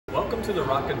to the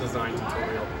rocket design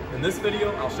tutorial. In this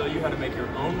video, I'll show you how to make your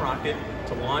own rocket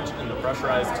to launch in the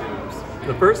pressurized tubes.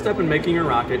 The first step in making a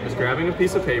rocket is grabbing a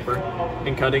piece of paper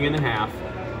and cutting it in half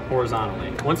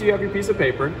horizontally. Once you have your piece of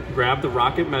paper, grab the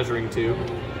rocket measuring tube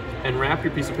and wrap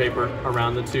your piece of paper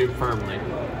around the tube firmly.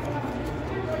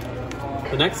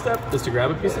 The next step is to grab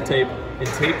a piece of tape and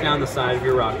tape down the side of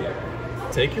your rocket.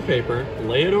 Take your paper,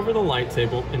 lay it over the light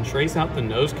table, and trace out the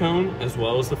nose cone as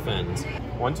well as the fins.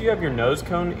 Once you have your nose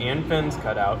cone and fins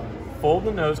cut out, fold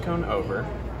the nose cone over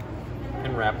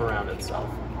and wrap around itself.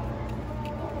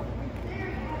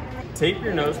 Tape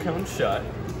your nose cone shut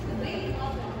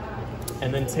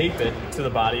and then tape it to the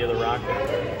body of the rocket.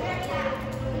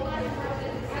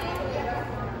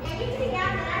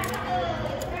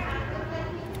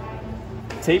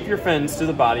 Tape your fins to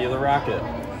the body of the rocket.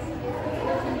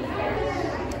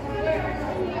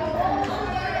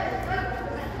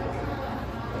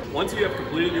 Once you have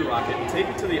completed your rocket, take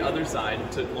it to the other side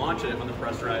to launch it on the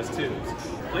pressurized tubes.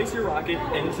 Place your rocket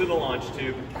into the launch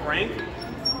tube, crank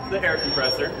the air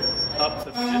compressor up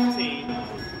to 15,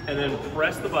 and then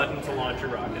press the button to launch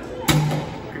your rocket.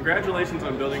 Congratulations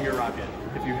on building your rocket.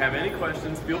 If you have any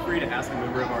questions, feel free to ask a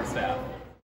member of our staff.